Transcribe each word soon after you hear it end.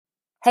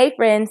Hey,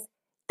 friends.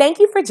 Thank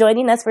you for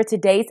joining us for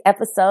today's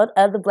episode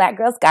of the Black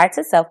Girl's Guide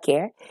to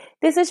Self-Care.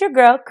 This is your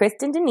girl,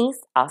 Kristen Denise,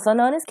 also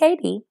known as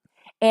KD,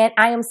 and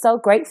I am so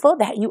grateful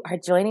that you are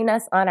joining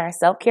us on our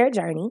self-care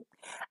journey.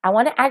 I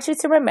want to ask you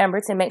to remember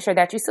to make sure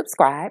that you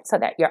subscribe so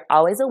that you're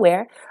always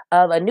aware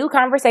of a new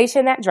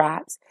conversation that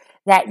drops,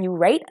 that you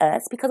rate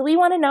us because we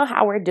want to know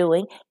how we're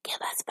doing. Give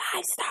us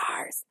 5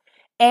 stars.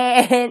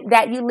 And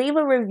that you leave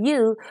a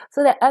review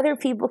so that other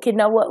people can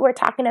know what we're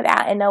talking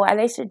about and know why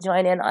they should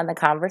join in on the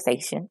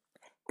conversation.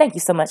 Thank you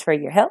so much for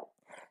your help.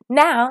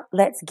 Now,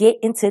 let's get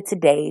into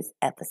today's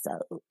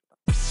episode.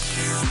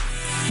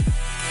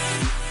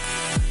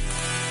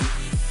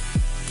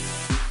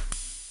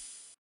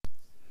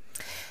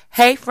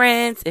 Hey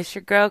friends, it's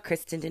your girl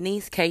Kristen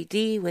Denise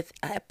KD with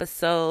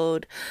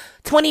episode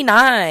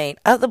 29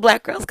 of the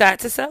Black Girl's Guide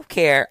to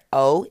Self-Care.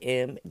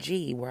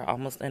 OMG, we're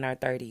almost in our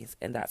 30s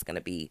and that's going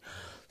to be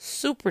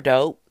super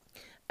dope.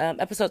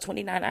 Episode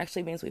 29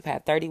 actually means we've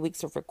had 30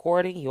 weeks of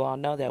recording. You all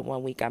know that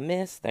 1 week I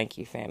missed. Thank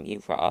you,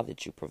 FAMU, for all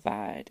that you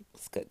provide. It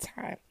was a good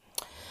time.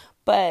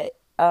 But,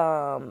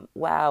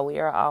 wow, we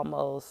are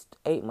almost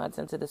 8 months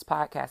into this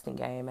podcasting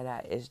game, and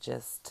that is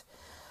just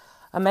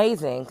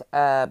amazing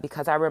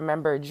because I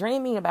remember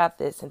dreaming about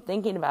this and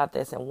thinking about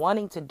this and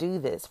wanting to do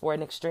this for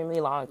an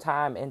extremely long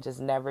time and just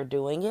never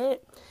doing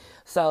it.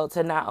 So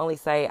to not only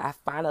say I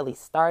finally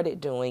started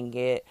doing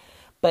it,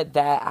 but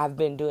that I've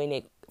been doing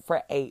it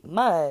for 8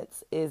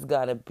 months is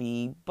gonna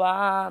be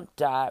bomb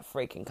dot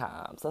freaking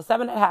calm. So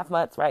 7.5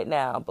 months right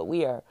now, but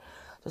we are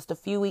just a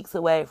few weeks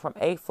away from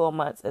 8 full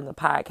months in the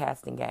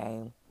podcasting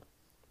game.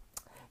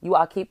 You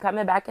all keep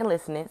coming back and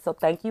listening, so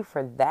thank you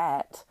for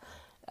that.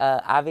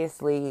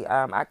 Obviously,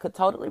 I could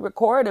totally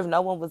record if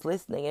no one was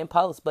listening in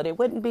post, but it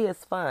wouldn't be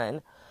as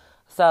fun.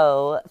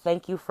 So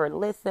thank you for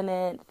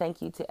listening. Thank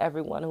you to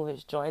everyone who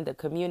has joined the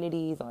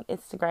communities on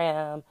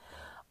Instagram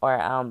or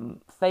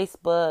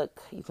Facebook.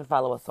 You can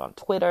follow us on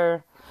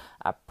Twitter.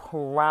 I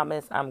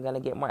promise I'm going to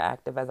get more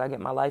active as I get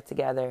my life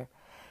together.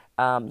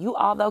 You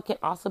all, though, can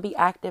also be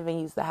active and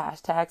use the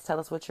hashtags.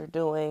 Tell us what you're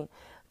doing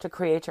to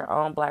create your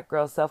own Black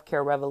Girl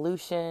Self-Care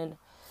Revolution.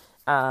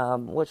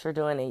 What you're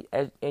doing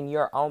in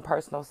your own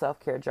personal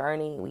self-care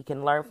journey. We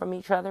can learn from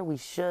each other. We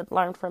should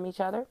learn from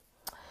each other.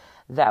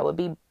 That would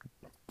be,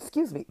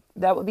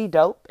 that would be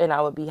dope. And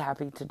I would be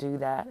happy to do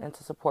that and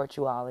to support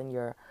you all in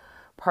your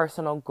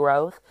personal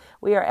growth.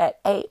 We are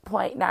at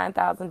 8.9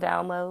 thousand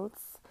downloads.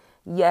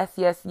 Yes,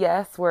 yes,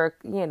 yes.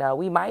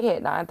 We might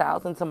hit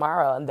 9,000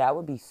 tomorrow, and that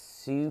would be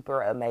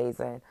super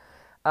amazing.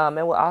 And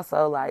we'll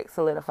also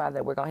solidify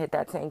that we're going to hit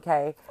that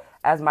 10K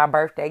as my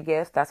birthday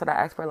gift. That's what I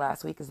asked for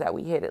last week, is that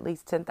we hit at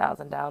least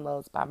 10,000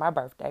 downloads by my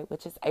birthday,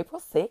 which is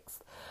April 6th.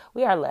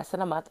 We are less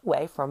than a month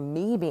away from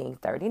me being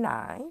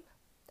 39.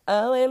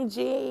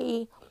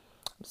 OMG.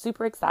 I'm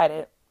super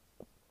excited.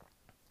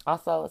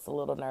 Also, it's a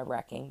little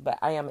nerve-wracking, but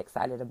I am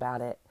excited about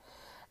it.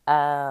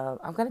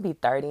 I'm going to be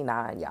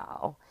 39,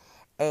 y'all.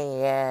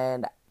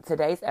 And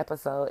today's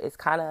episode is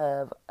kind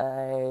of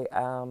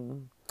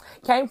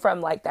came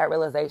from that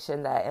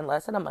realization that in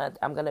less than a month,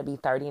 I'm going to be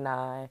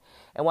 39.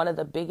 And one of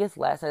the biggest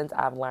lessons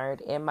I've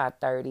learned in my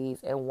 30s,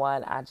 and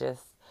one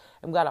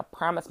I'm going to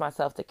promise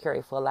myself to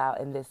carry full out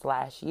in this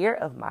last year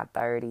of my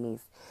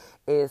 30s,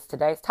 is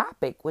today's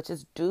topic, which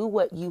is do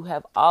what you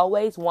have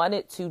always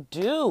wanted to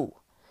do,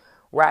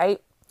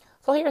 right?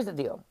 So here's the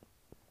deal.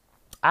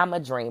 I'm a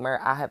dreamer.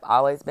 I have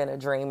always been a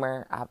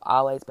dreamer. I've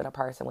always been a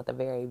person with a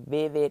very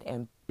vivid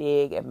and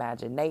big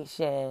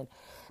imagination.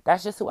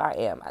 That's just who I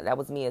am. That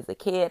was me as a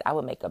kid. I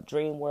would make up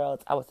dream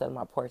worlds. I would sit on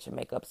my porch and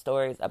make up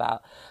stories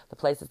about the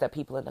places that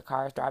people in the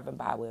cars driving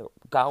by were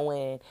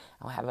going.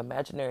 I would have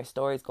imaginary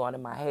stories going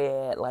in my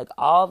head,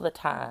 all the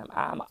time.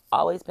 I've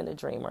always been a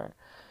dreamer.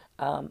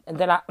 And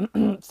then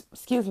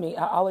excuse me,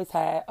 I always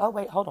had, oh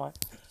wait, hold on.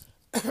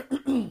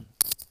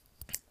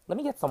 Let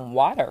me get some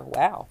water.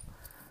 Wow.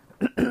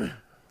 A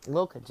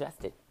little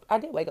congested. I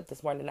did wake up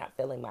this morning not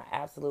feeling my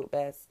absolute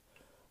best,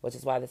 which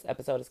is why this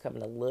episode is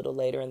coming a little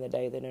later in the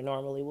day than it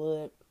normally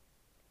would.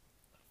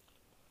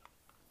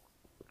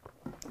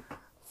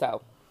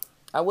 So,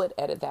 I would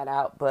edit that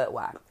out, but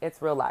why?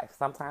 It's real life.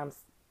 Sometimes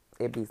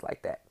it be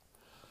like that.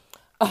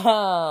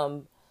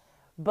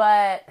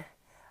 But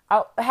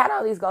I had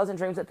all these goals and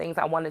dreams of things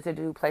I wanted to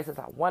do, places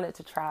I wanted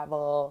to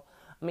travel.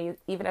 I mean,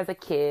 even as a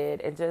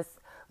kid, and just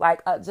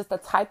just the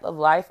type of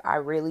life I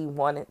really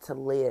wanted to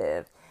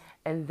live.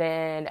 And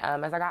then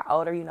as I got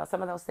older,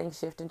 some of those things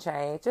shift and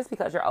change. Just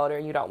because you're older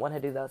and you don't want to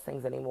do those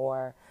things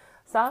anymore.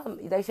 Some,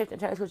 they shift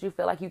and change because you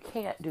feel like you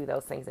can't do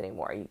those things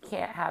anymore. You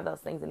can't have those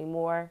things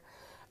anymore.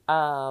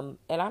 And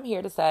I'm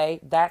here to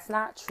say that's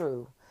not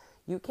true.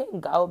 You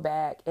can go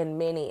back in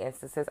many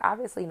instances,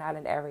 obviously not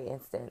in every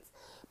instance,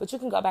 but you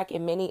can go back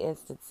in many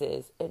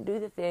instances and do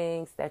the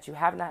things that you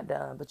have not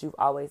done, but you've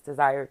always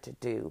desired to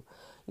do.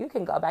 You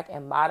can go back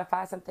and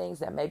modify some things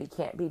that maybe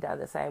can't be done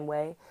the same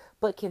way,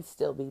 but can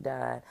still be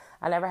done.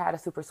 I never had a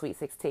super sweet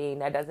 16.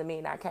 That doesn't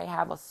mean I can't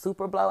have a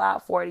super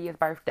blowout 40th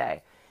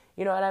birthday.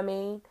 You know what I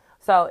mean?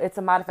 So it's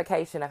a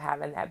modification of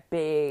having that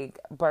big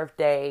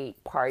birthday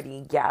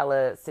party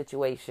gala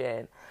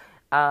situation.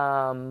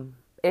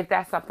 If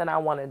that's something I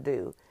want to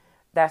do,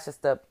 that's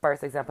just the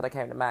first example that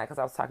came to mind because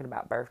I was talking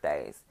about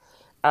birthdays.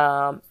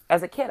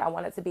 As a kid, I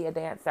wanted to be a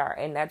dancer,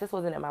 and that just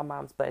wasn't in my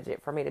mom's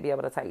budget for me to be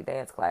able to take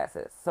dance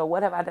classes. So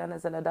what have I done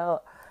as an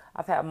adult?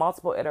 I've had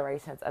multiple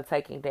iterations of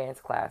taking dance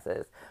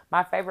classes.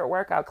 My favorite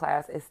workout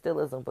class is still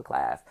a Zumba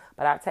class,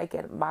 but I've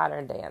taken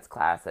modern dance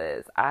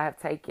classes. I have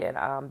taken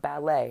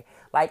ballet.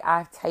 Like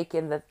I've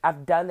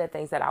done the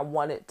things that I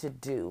wanted to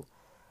do.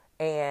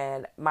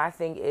 And my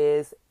thing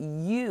is,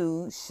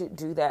 you should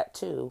do that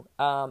too.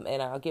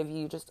 And I'll give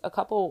you just a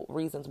couple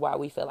reasons why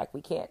we feel like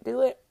we can't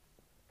do it,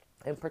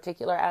 in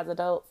particular as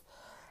adults.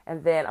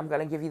 And then I'm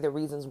going to give you the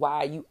reasons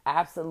why you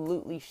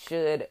absolutely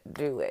should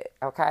do it.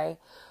 Okay.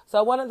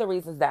 So one of the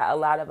reasons that a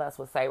lot of us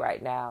would say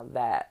right now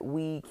that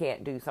we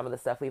can't do some of the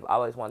stuff we've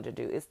always wanted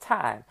to do is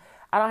time.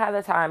 I don't have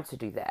the time to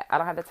do that. I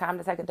don't have the time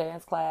to take a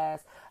dance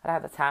class. I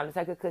don't have the time to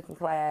take a cooking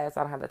class.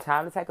 I don't have the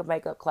time to take a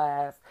makeup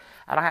class.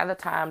 I don't have the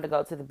time to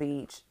go to the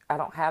beach. I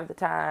don't have the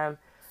time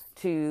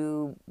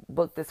to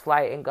book this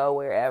flight and go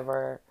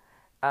wherever.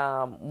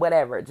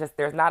 Whatever. Just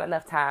there's not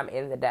enough time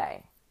in the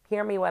day.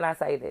 Hear me when I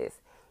say this.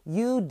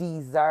 You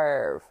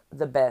deserve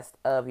the best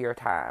of your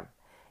time.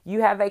 You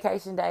have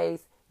vacation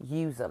days,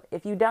 use them.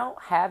 If you don't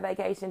have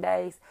vacation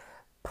days,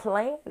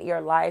 plan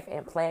your life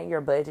and plan your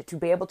budget to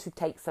be able to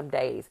take some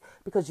days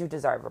because you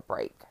deserve a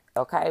break.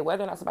 Okay?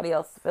 Whether or not somebody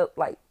else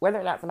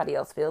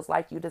feels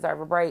like you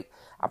deserve a break,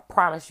 I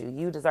promise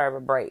you deserve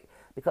a break.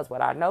 Because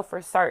what I know for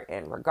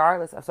certain,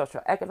 regardless of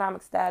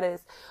socioeconomic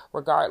status,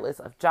 regardless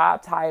of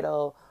job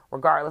title,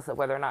 regardless of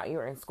whether or not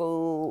you're in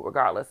school,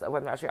 regardless of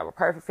whether or not you have a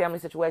perfect family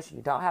situation,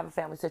 you don't have a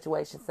family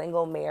situation,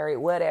 single, married,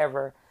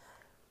 whatever,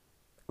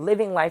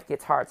 living life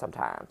gets hard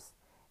sometimes.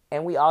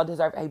 And we all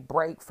deserve a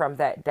break from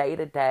that day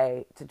to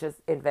day to just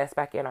invest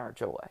back in our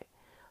joy.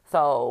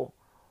 So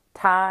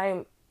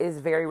time is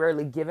very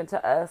rarely given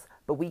to us,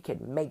 but we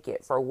can make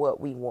it for what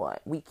we want.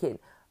 We can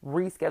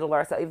reschedule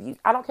ourselves.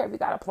 I don't care if you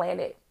got to plan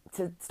it,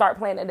 to start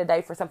planning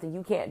today for something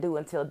you can't do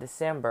until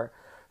December.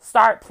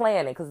 Start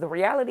planning, because the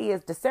reality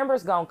is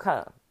December's going to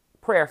come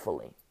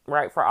prayerfully,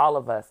 right? For all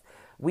of us,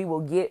 we will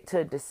get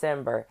to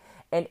December.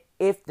 And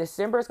if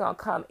December's going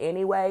to come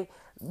anyway,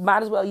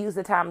 might as well use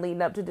the time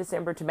leading up to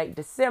December to make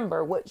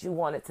December what you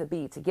want it to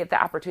be, to get the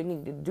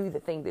opportunity to do the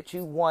thing that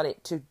you want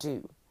it to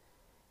do.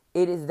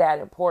 It is that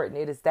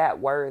important. It is that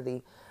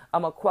worthy.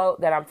 A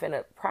quote that I'm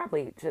finna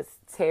probably just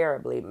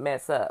terribly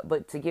mess up,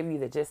 but to give you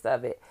the gist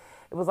of it,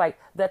 it was like,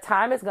 the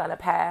time is going to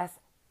pass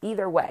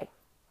either way.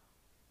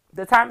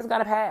 The time is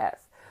going to pass.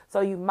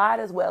 So you might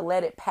as well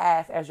let it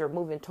pass as you're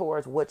moving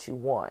towards what you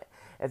want.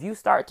 If you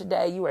start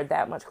today, you are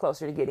that much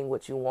closer to getting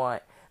what you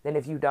want than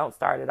if you don't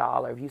start at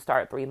all, or if you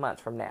start 3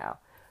 months from now.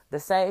 The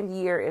same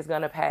year is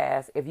going to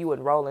pass if you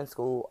enroll in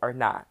school or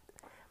not.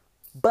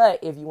 But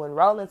if you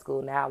enroll in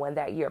school now, when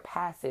that year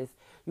passes,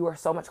 you are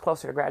so much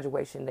closer to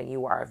graduation than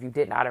you are if you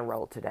did not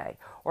enroll today,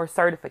 or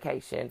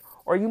certification,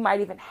 or you might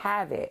even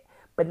have it,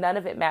 but none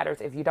of it matters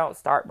if you don't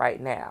start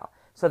right now.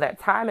 So that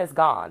time is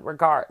gone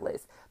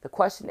regardless. The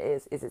question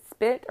is it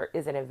spent or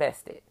is it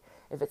invested?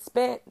 If it's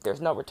spent,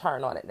 there's no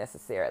return on it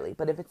necessarily.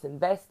 But if it's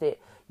invested,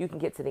 you can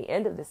get to the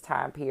end of this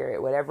time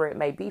period, whatever it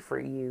may be for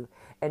you,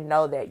 and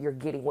know that you're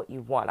getting what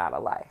you want out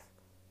of life.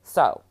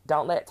 So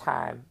don't let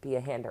time be a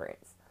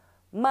hindrance.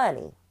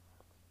 Money.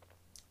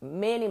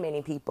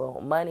 Many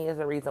people, money is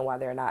the reason why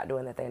they're not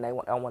doing the thing they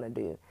don't want to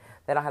do.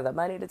 They don't have the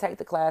money to take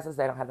the classes.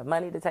 They don't have the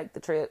money to take the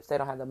trips. They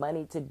don't have the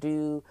money to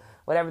do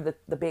whatever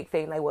the big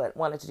thing they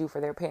wanted to do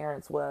for their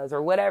parents was,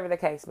 or whatever the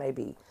case may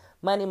be.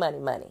 Money, money,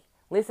 money.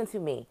 Listen to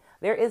me.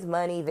 There is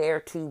money there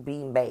to be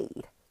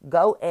made.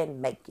 Go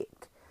and make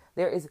it.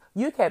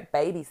 You can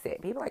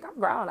babysit. People are like, I'm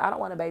grown, I don't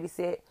want to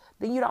babysit.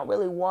 Then you don't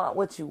really want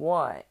what you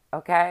want,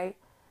 okay?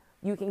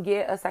 You can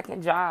get a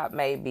second job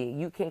maybe.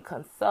 You can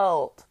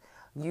consult.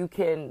 You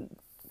can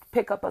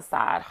pick up a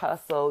side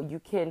hustle. You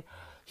can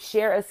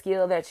share a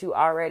skill that you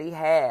already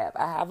have.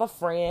 I have a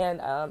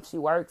friend. She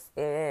works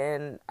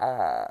in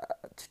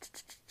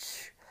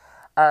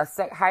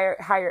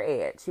higher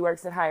ed. She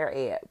works in higher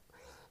ed.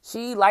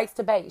 She likes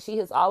to bake. She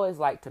has always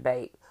liked to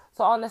bake.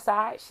 So on the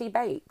side, she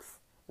bakes,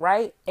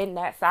 right? And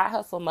that side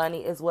hustle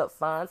money is what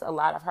funds a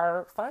lot of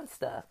her fun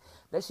stuff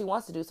that she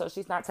wants to do. So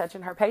she's not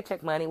touching her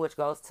paycheck money, which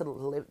goes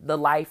to the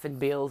life and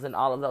bills and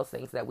all of those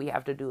things that we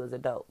have to do as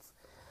adults.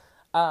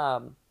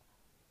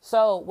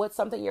 So what's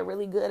something you're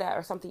really good at,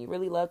 or something you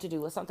really love to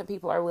do, or something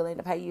people are willing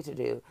to pay you to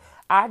do?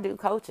 I do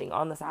coaching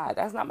on the side.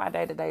 That's not my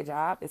day-to-day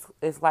job.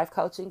 It's life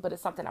coaching, but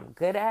it's something I'm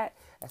good at.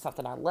 It's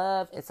something I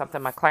love. It's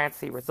something my clients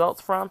see results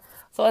from.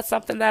 So it's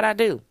something that I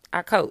do.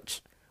 I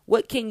coach.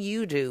 What can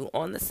you do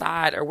on the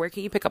side, or where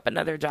can you pick up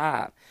another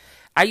job?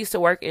 I used to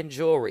work in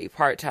jewelry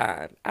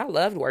part-time. I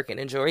loved working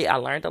in jewelry. I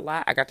learned a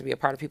lot. I got to be a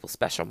part of people's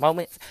special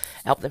moments,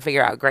 help them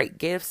figure out great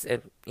gifts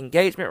and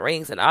engagement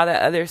rings and all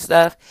that other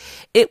stuff.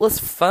 It was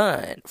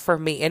fun for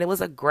me, and it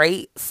was a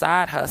great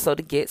side hustle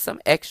to get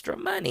some extra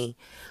money.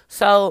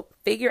 So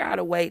figure out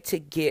a way to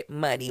get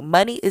money.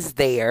 Money is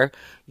there.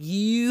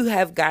 You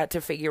have got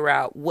to figure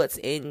out what's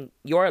in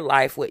your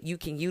life, what you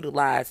can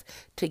utilize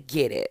to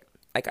get it.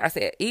 Like I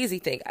said, easy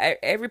thing.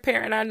 Every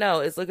parent I know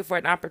is looking for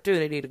an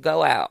opportunity to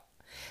go out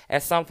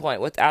at some point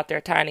without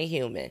their tiny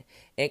human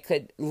and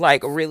could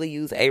like really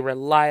use a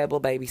reliable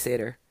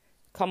babysitter.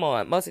 Come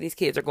on, most of these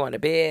kids are going to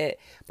bed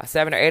by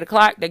 7 or 8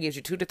 o'clock. That gives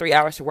you 2 to 3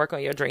 hours to work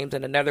on your dreams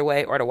in another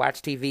way, or to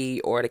watch TV,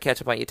 or to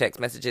catch up on your text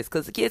messages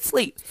because the kids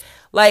sleep.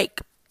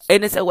 Like,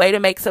 and it's a way to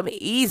make some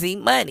easy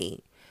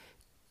money.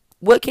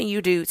 What can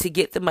you do to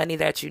get the money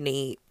that you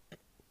need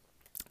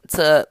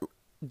to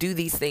do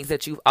these things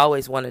that you've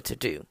always wanted to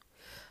do?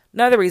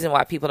 Another reason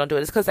why people don't do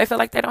it is because they feel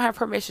like they don't have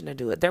permission to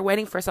do it. They're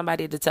waiting for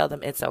somebody to tell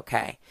them it's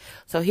okay.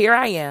 So here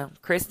I am,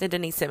 Kristen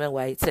Denise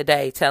Hemingway,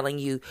 today telling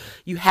you,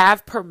 you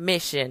have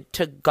permission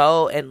to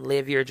go and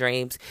live your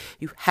dreams.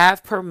 You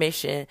have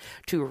permission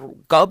to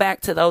go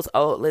back to those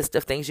old list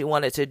of things you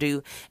wanted to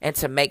do and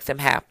to make them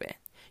happen.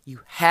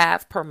 You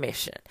have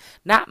permission,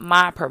 not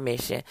my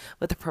permission,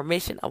 but the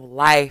permission of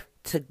life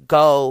to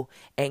go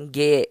and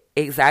get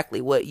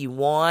exactly what you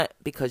want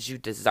because you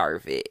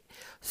deserve it.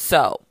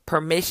 So,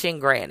 permission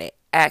granted,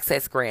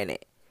 access granted.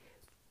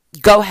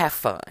 Go have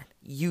fun.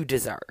 You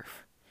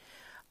deserve.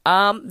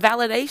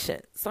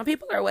 Validation. Some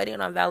people are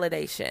waiting on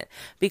validation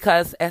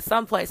because at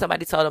some point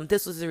somebody told them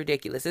this was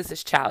ridiculous. This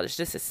is childish.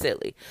 This is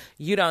silly.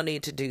 You don't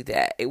need to do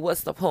that.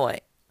 What's the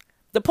point?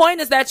 The point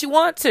is that you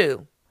want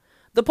to.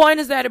 The point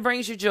is that it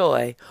brings you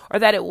joy, or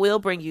that it will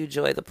bring you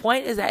joy. The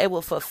point is that it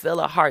will fulfill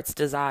a heart's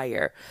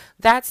desire.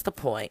 That's the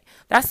point.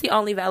 That's the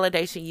only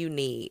validation you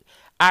need.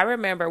 I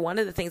remember one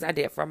of the things I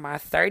did for my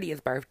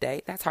 30th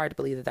birthday, that's hard to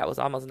believe that was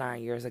almost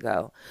 9 years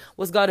ago,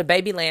 was go to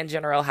Babyland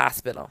General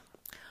Hospital.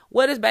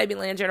 What is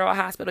Babyland General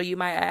Hospital, you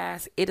might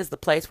ask? It is the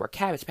place where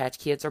Cabbage Patch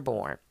Kids are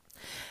born.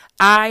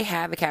 I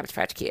have a Cabbage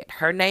Patch Kid.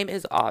 Her name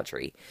is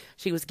Audrey.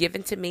 She was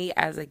given to me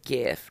as a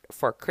gift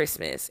for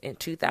Christmas in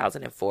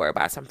 2004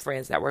 by some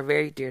friends that were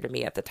very dear to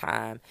me at the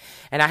time.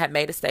 And I had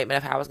made a statement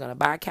of how I was going to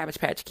buy a Cabbage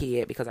Patch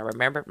Kid because I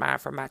remembered mine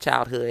from my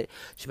childhood.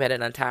 She met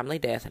an untimely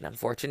death, an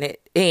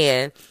unfortunate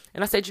end.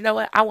 And I said, you know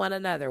what? I want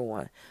another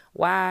one.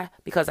 Why?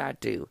 Because I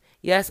do.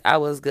 Yes, I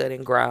was good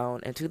and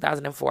grown. In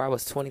 2004, I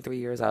was 23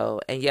 years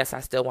old. And yes, I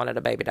still wanted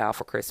a baby doll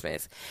for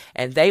Christmas.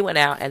 And they went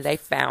out and they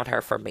found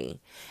her for me.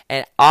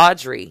 And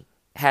Audrey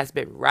has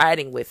been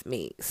riding with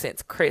me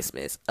since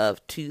Christmas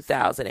of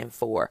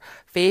 2004.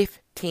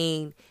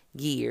 15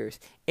 years.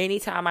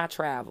 Anytime I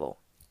travel,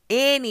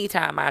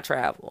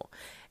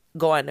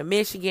 going to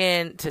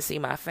Michigan to see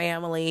my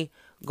family,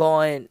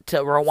 going to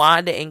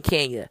Rwanda and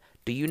Kenya.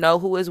 Do you know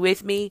who is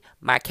with me?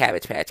 My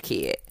Cabbage Patch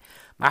Kid.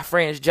 My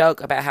friends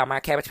joke about how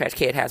my Cabbage Patch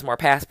Kid has more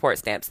passport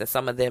stamps than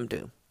some of them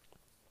do.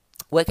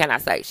 What can I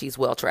say? She's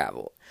well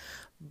traveled.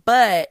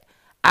 But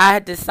I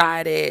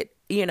decided,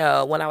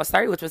 when I was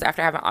 30, which was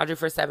after having Audrey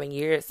for 7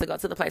 years, to go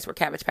to the place where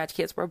Cabbage Patch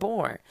Kids were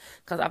born.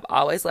 Because I've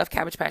always loved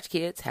Cabbage Patch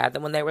Kids, had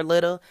them when they were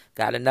little,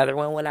 got another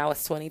one when I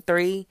was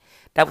 23.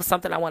 That was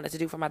something I wanted to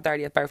do for my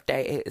 30th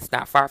birthday. It's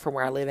not far from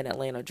where I live in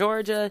Atlanta,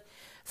 Georgia.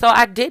 So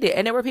I did it.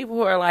 And there were people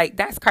who were like,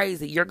 that's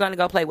crazy. You're going to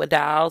go play with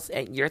dolls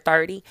and you're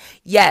 30?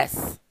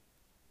 Yes.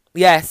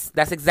 Yes,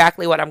 that's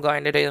exactly what I'm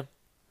going to do.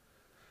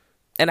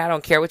 And I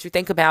don't care what you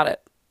think about it.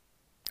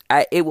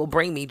 It will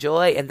bring me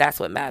joy, and that's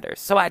what matters.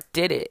 So I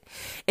did it.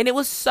 And it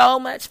was so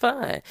much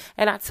fun.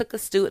 And I took a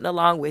student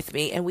along with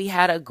me, and we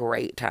had a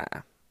great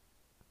time.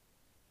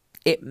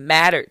 It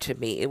mattered to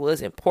me. It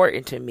was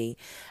important to me.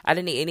 I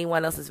didn't need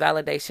anyone else's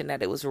validation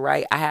that it was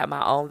right. I had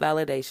my own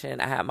validation.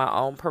 I had my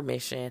own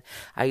permission.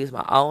 I used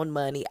my own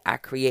money. I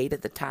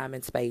created the time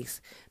and space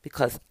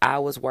because I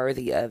was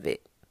worthy of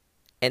it.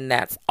 And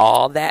that's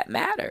all that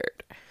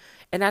mattered.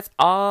 And that's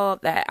all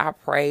that I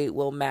pray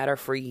will matter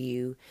for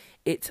you.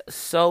 It's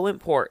so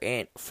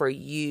important for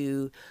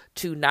you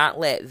to not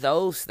let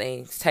those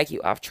things take you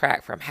off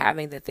track from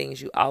having the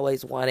things you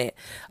always wanted.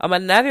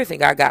 Another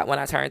thing I got when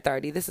I turned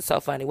 30, this is so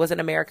funny, was an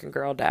American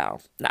Girl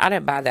doll. Now, I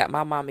didn't buy that.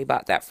 My mommy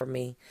bought that for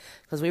me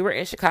because we were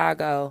in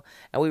Chicago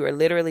and we were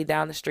literally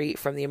down the street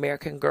from the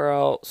American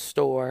Girl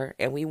store,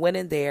 and we went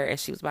in there and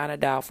she was buying a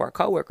doll for a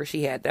coworker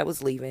she had that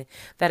was leaving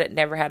that had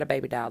never had a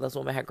baby doll. Those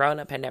women had grown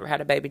up, had never had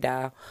a baby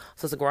doll.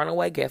 So it's a grown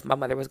away gift. My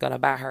mother was going to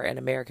buy her an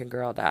American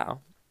Girl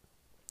doll.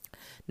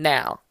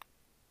 Now,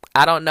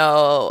 I don't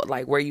know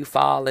like where you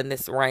fall in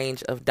this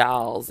range of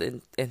dolls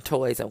and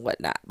toys and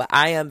whatnot, but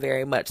I am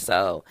very much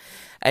so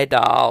a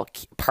doll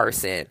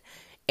person.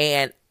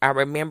 And I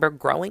remember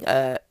growing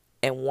up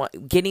and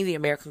getting the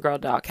American Girl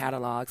doll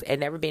catalogs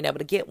and never being able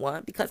to get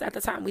one because at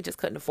the time we just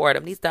couldn't afford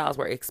them. These dolls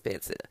were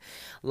expensive.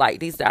 Like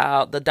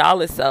the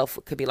doll itself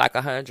could be like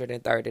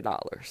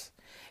 $130.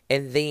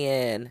 And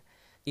then,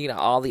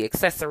 all the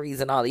accessories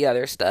and all the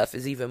other stuff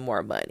is even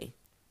more money.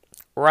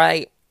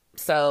 Right?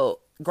 So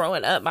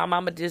growing up, my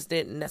mama just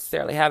didn't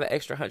necessarily have an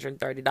extra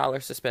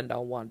 $130 to spend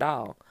on one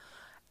doll.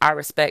 I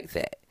respect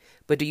that.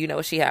 But do you know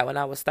what she had when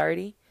I was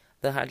 30?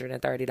 The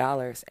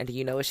 $130. And do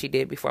you know what she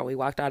did before we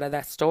walked out of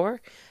that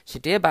store? She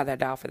did buy that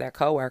doll for that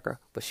coworker,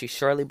 but she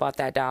surely bought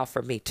that doll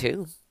for me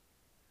too.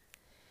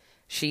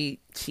 She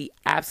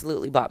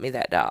absolutely bought me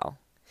that doll.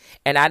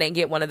 And I didn't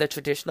get one of the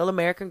traditional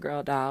American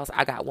Girl dolls.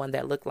 I got one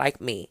that looked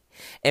like me.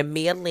 And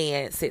Mia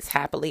Lynn sits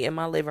happily in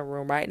my living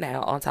room right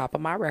now on top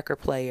of my record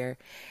player,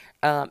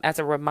 as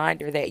a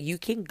reminder that you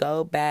can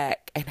go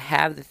back and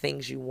have the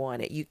things you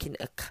wanted. You can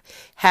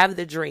have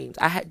the dreams.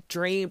 I had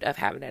dreamed of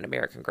having an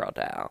American Girl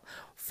doll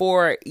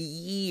for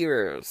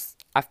years.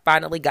 I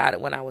finally got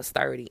it when I was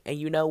 30. And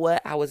you know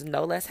what? I was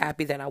no less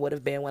happy than I would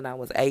have been when I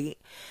was 8.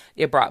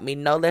 It brought me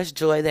no less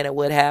joy than it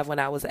would have when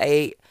I was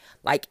 8.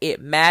 Like,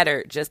 it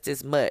mattered just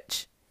as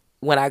much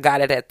when I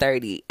got it at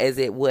 30 as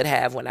it would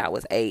have when I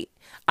was 8.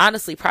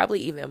 Honestly, probably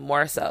even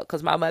more so,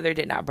 because my mother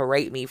did not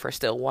berate me for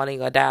still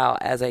wanting a doll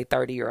as a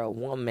 30-year-old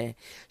woman.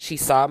 She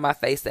saw in my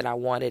face that I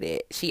wanted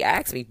it. She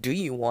asked me, "Do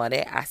you want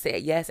it?" I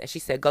said yes, and she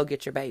said, "Go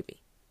get your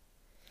baby."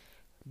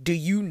 Do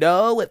you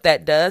know what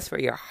that does for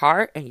your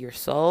heart and your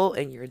soul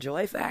and your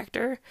joy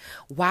factor?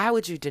 Why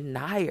would you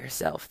deny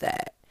yourself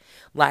that?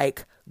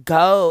 Like,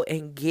 go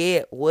and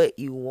get what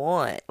you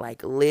want.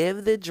 Like,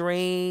 live the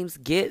dreams,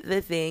 get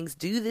the things,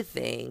 do the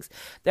things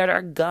that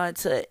are going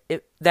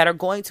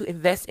to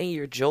invest in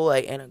your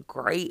joy in a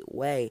great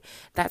way.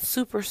 That's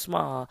super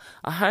small.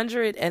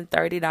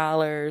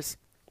 $130.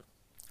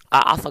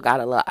 I also got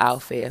a little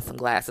outfit and some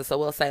glasses. So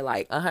we'll say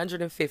like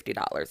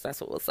 $150. That's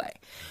what we'll say.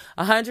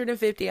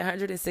 $150,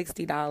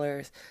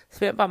 $160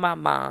 spent by my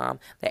mom,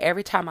 that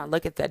every time I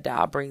look at that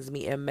doll brings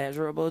me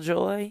immeasurable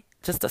joy,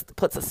 just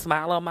puts a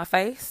smile on my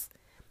face,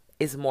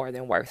 is more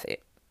than worth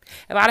it.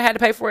 If I'd had to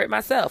pay for it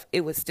myself,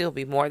 it would still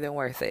be more than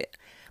worth it,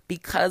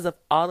 because of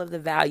all of the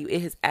value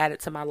it has added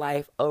to my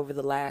life over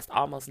the last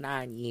almost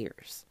 9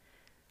 years.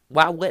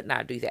 Why wouldn't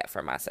I do that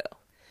for myself?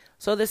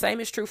 So the same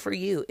is true for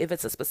you. If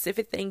it's a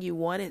specific thing you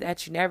wanted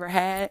that you never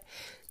had,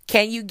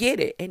 can you get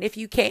it? And if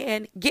you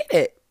can, get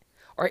it.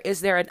 Or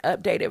is there an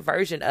updated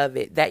version of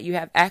it that you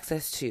have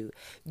access to?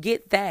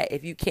 Get that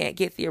if you can't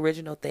get the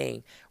original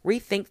thing.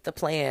 Rethink the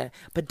plan,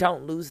 but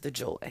don't lose the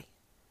joy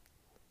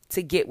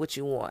to get what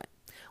you want.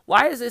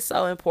 Why is this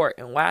so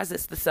important? Why is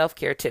this the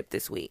self-care tip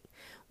this week?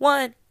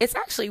 One, it's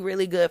actually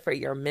really good for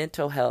your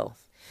mental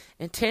health.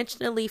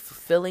 Intentionally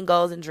fulfilling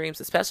goals and dreams,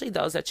 especially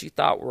those that you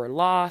thought were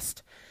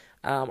lost,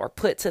 or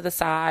put to the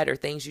side, or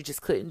things you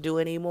just couldn't do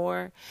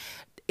anymore.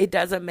 It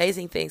does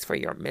amazing things for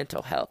your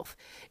mental health.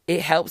 It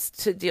helps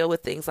to deal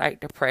with things like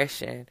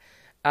depression.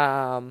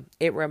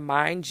 It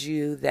reminds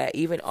you that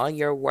even on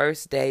your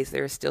worst days,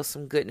 there is still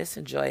some goodness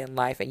and joy in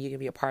life, and you can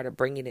be a part of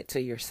bringing it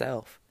to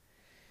yourself.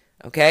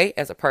 Okay?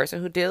 As a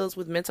person who deals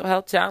with mental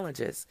health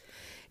challenges,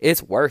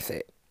 it's worth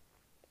it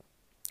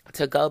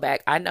to go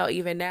back. I know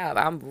even now, if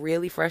I'm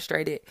really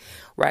frustrated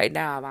right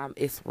now,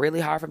 it's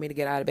really hard for me to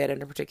get out of bed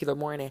in a particular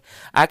morning,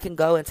 I can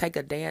go and take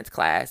a dance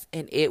class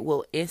and it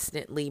will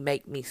instantly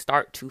make me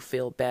start to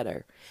feel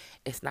better.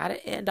 It's not an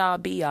end all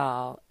be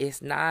all.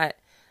 It's not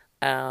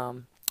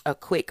a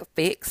quick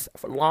fix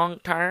for long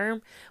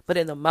term, but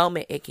in the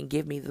moment it can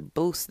give me the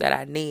boost that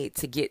I need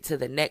to get to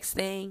the next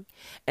thing.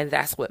 And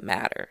that's what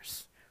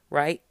matters,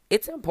 right?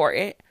 It's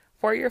important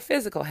for your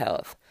physical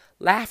health.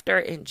 Laughter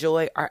and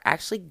joy are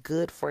actually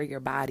good for your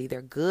body.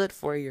 They're good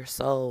for your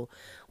soul.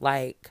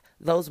 Like,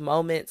 those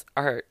moments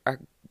are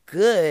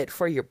good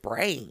for your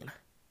brain.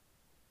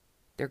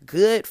 They're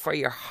good for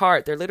your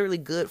heart. They're literally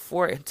good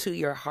for and to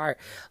your heart.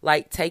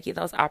 Like, taking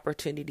those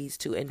opportunities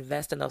to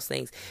invest in those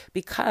things,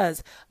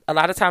 because a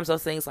lot of times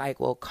those things like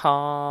will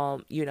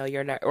calm,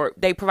 you're not, or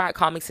they provide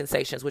calming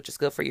sensations, which is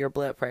good for your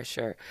blood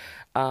pressure,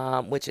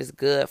 which is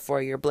good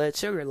for your blood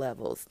sugar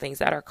levels. Things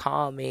that are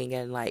calming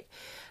and like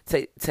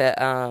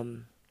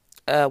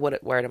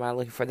what word am I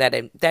looking for? That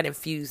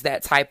infuse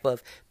that type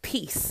of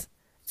peace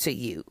to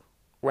you,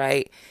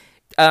 right?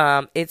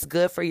 It's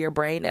good for your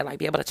brain and like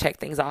be able to check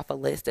things off a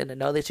list and to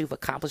know that you've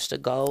accomplished a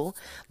goal.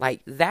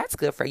 Like, that's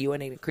good for you,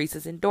 and it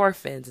increases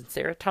endorphins and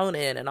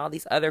serotonin and all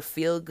these other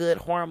feel good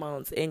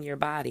hormones in your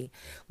body.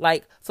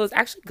 Like, so it's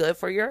actually good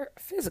for your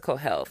physical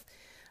health.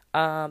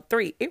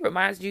 3, it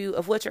reminds you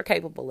of what you're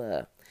capable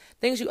of.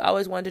 Things you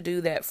always wanted to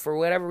do that for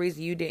whatever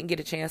reason you didn't get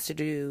a chance to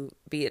do,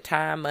 be it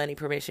time, money,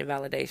 permission,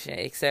 validation,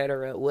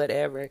 etc.,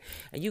 whatever,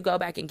 and you go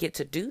back and get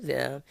to do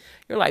them,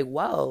 you're like,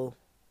 whoa,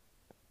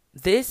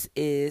 this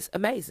is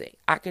amazing.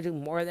 I can do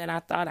more than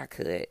I thought I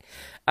could.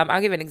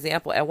 I'll give an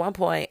example. At one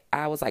point,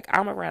 I was like,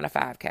 I'm around a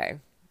 5K.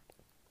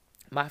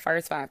 My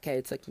first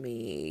 5K took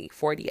me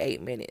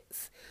 48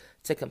 minutes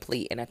to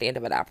complete. And at the end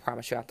of it, I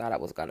promise you, I thought I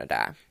was going to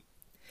die.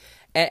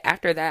 And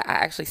after that, I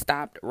actually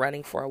stopped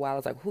running for a while. I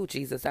was like, oh,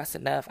 Jesus, that's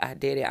enough. I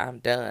did it. I'm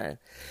done.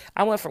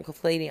 I went from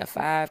completing a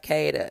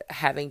 5K to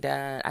having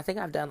done, I think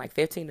I've done like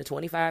 15 to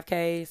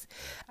 25Ks.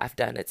 I've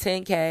done a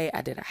 10K.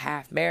 I did a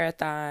half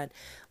marathon.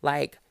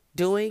 Like,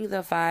 doing the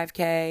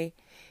 5K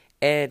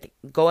And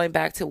going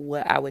back to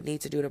what I would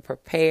need to do to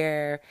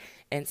prepare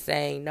and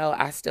saying, no,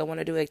 I still want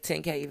to do a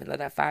 10K, even though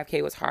that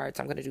 5K was hard.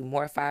 So I'm going to do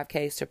more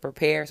 5Ks to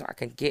prepare so I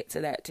can get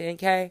to that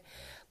 10K.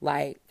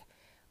 Like,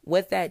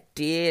 what that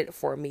did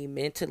for me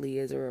mentally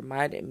is it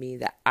reminded me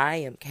that I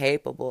am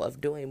capable of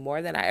doing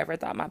more than I ever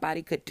thought my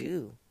body could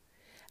do.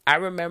 I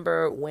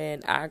remember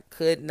when I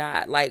could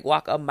not like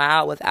walk a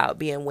mile without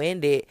being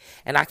winded,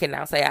 and I can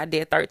now say I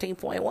did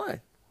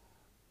 13.1.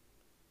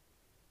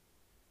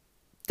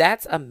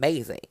 That's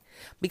amazing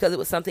because it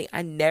was something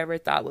I never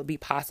thought would be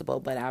possible.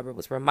 But I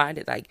was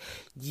reminded, like,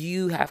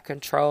 you have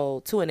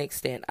control to an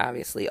extent,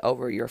 obviously,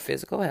 over your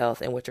physical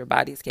health and what your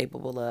body is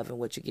capable of and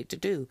what you get to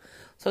do.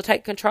 So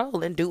take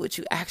control and do what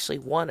you actually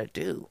want to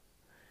do.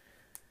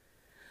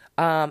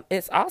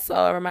 It's also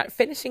a reminder,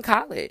 finishing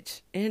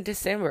college in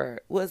December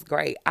was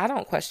great. I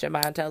don't question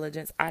my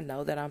intelligence. I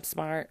know that I'm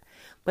smart,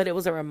 but it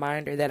was a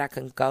reminder that I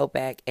can go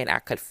back and I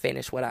could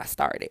finish what I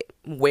started,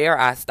 where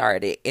I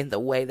started, in the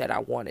way that I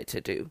wanted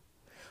to do.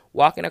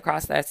 Walking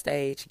across that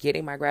stage,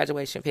 getting my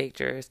graduation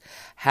pictures,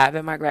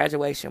 having my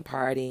graduation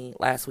party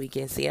last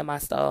weekend, seeing my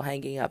stole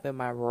hanging up in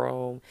my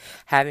room,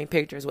 having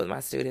pictures with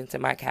my students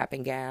in my cap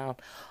and gown,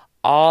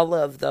 all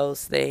of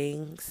those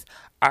things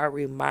are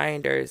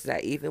reminders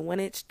that even when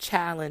it's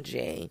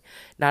challenging,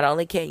 not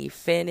only can you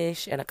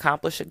finish and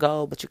accomplish a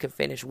goal, but you can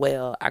finish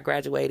well. I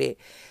graduated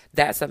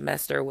that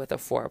semester with a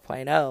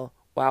 4.0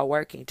 while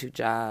working 2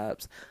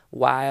 jobs,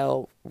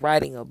 while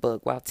writing a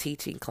book, while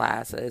teaching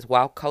classes,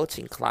 while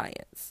coaching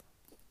clients.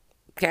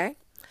 Okay?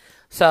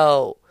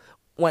 So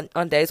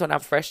on days when I'm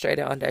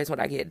frustrated, on days when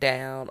I get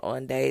down,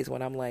 on days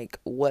when I'm like,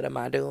 what am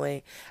I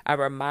doing? I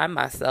remind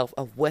myself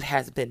of what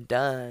has been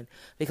done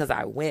because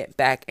I went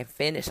back and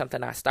finished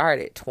something I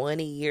started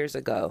 20 years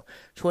ago.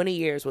 20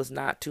 years was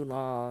not too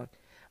long.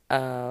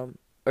 Or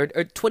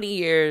 20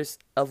 years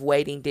of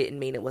waiting didn't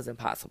mean it was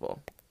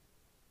impossible.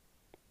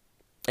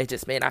 It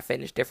just meant I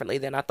finished differently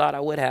than I thought I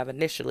would have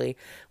initially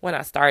when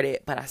I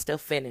started, but I still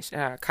finished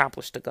and I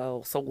accomplished the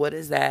goal. So what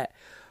is that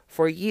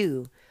for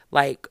you?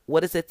 Like,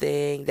 what is the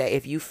thing that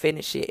if you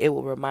finish it, it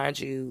will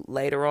remind you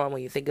later on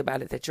when you think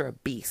about it that you're a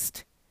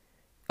beast?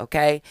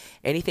 Okay?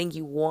 Anything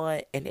you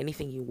want and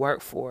anything you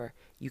work for,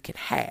 you can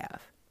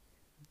have.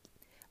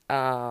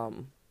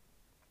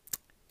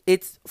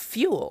 It's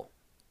fuel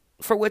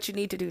for what you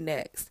need to do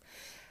next.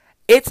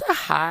 It's a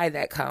high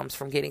that comes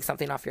from getting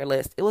something off your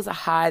list. It was a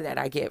high that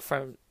I get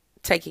from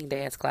taking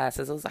dance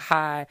classes. It was a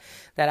high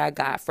that I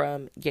got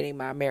from getting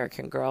my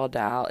American Girl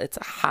doll. It's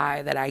a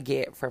high that I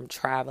get from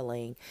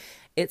traveling.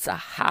 It's a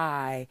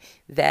high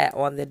that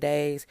on the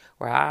days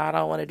where I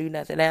don't want to do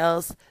nothing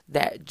else,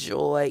 that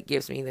joy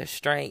gives me the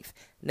strength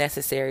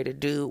necessary to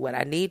do what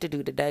I need to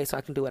do today so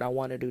I can do what I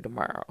want to do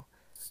tomorrow.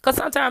 Because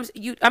sometimes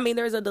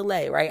there's a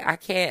delay, right?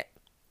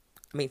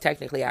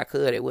 Technically I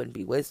could, it wouldn't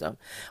be wisdom,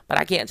 but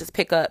I can't just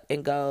pick up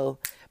and go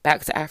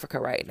back to Africa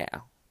right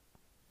now.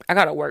 I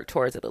got to work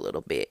towards it a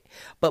little bit.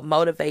 But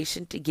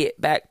motivation to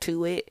get back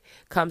to it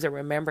comes in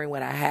remembering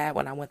what I had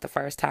when I went the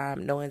first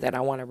time, knowing that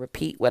I want to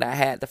repeat what I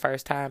had the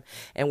first time,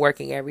 and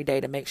working every day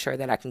to make sure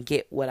that I can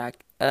get what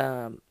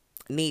I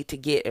need to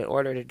get in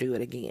order to do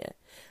it again.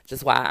 Which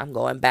is why I'm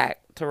going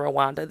back to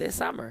Rwanda this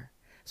summer.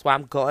 That's why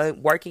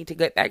I'm working to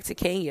get back to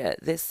Kenya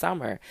this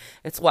summer.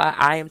 It's why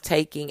I am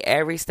taking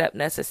every step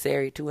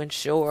necessary to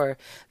ensure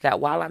that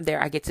while I'm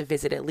there, I get to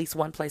visit at least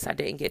one place I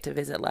didn't get to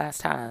visit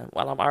last time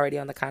while I'm already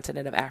on the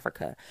continent of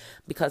Africa,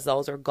 because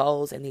those are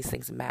goals and these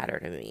things matter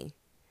to me.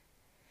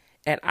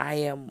 And I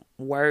am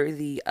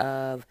worthy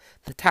of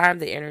the time,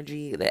 the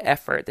energy, the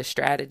effort, the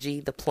strategy,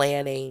 the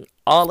planning,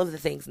 all of the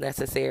things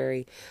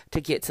necessary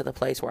to get to the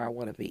place where I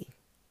want to be.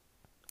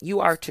 You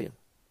are too.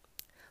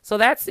 So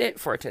that's it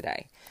for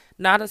today.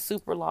 Not a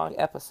super long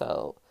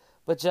episode,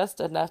 but just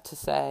enough to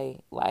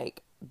say,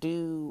 like,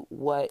 do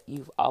what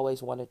you've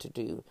always wanted to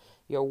do.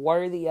 You're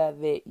worthy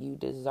of it. You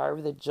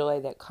deserve the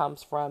joy that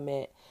comes from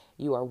it.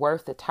 You are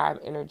worth the time,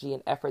 energy,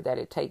 and effort that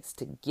it takes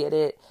to get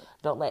it.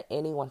 Don't let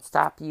anyone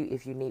stop you.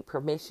 If you need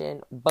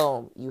permission,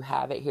 boom, you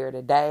have it here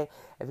today.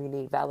 If you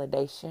need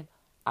validation,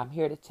 I'm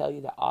here to tell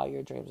you that all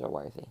your dreams are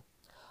worthy.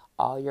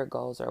 All your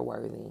goals are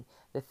worthy.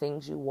 The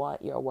things you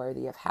want, you're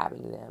worthy of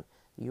having them.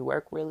 You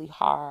work really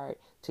hard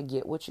to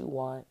get what you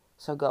want,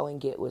 so go and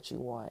get what you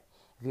want.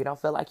 If you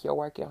don't feel like you're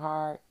working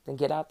hard, then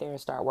get out there and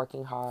start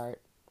working hard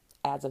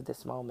as of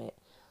this moment,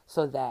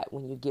 so that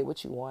when you get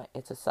what you want,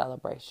 it's a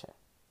celebration.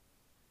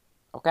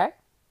 Okay?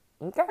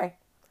 Okay.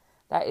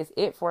 That is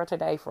it for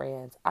today,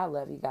 friends. I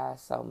love you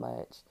guys so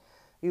much.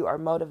 You are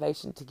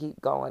motivation to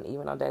keep going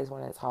even on days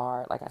when it's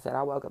hard. Like I said,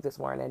 I woke up this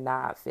morning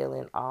not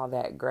feeling all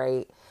that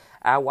great.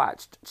 I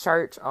watched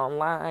church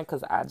online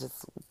because the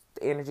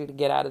energy to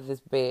get out of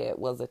this bed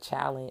was a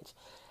challenge.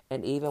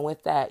 And even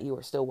with that, you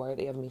were still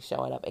worthy of me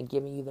showing up and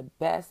giving you the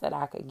best that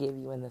I could give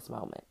you in this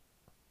moment.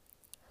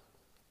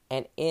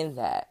 And in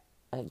that,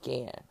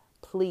 again,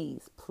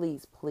 please,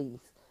 please, please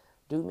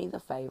do me the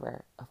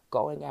favor of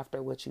going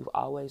after what you've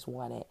always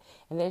wanted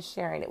and then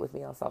sharing it with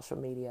me on social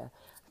media.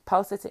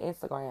 Post it to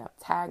Instagram.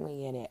 Tag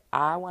me in it.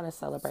 I want to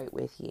celebrate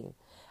with you.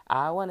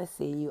 I want to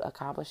see you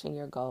accomplishing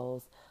your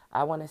goals.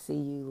 I want to see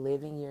you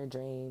living your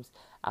dreams.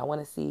 I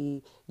want to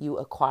see you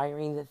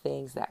acquiring the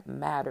things that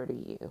matter to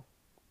you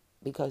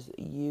because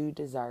you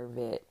deserve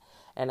it.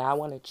 And I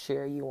want to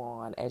cheer you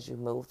on as you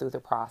move through the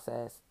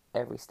process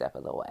every step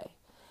of the way.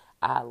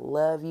 I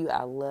love you.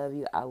 I love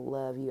you. I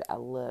love you. I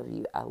love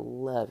you. I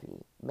love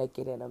you. Make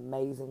it an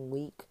amazing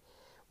week.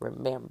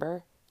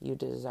 Remember, you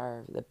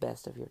deserve the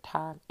best of your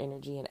time,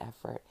 energy, and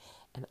effort,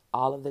 and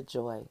all of the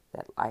joy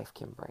that life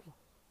can bring.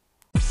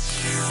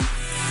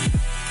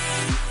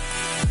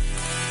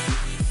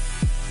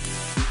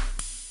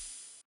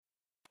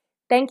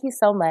 Thank you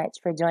so much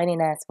for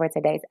joining us for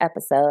today's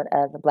episode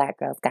of the Black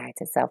Girl's Guide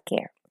to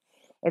Self-Care.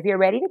 If you're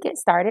ready to get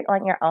started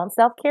on your own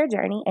self-care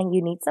journey and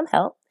you need some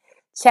help,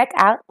 check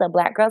out the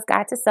Black Girl's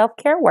Guide to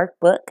Self-Care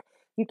workbook.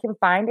 You can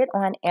find it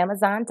on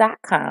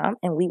Amazon.com,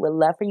 and we would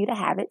love for you to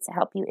have it to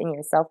help you in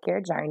your self-care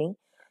journey.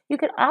 You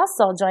can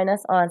also join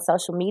us on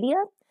social media.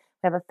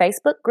 We have a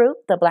Facebook group,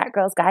 the Black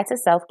Girl's Guide to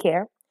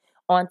Self-Care.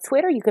 On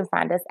Twitter, you can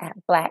find us at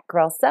Black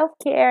Girl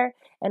Self-Care,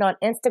 and on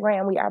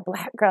Instagram, we are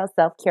Black Girl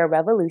Self-Care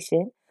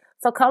Revolution.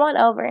 So come on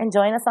over and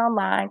join us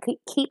online.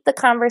 Keep the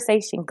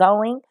conversation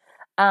going,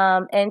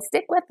 and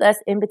stick with us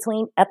in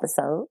between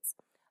episodes.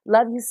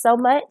 Love you so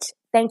much.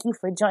 Thank you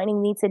for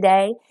joining me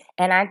today.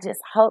 And I just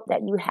hope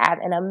that you have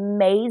an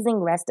amazing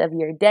rest of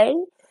your day,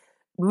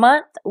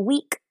 month,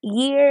 week,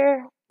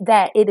 year,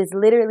 that it is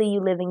literally you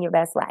living your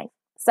best life.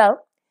 So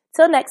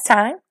till next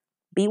time,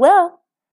 be well.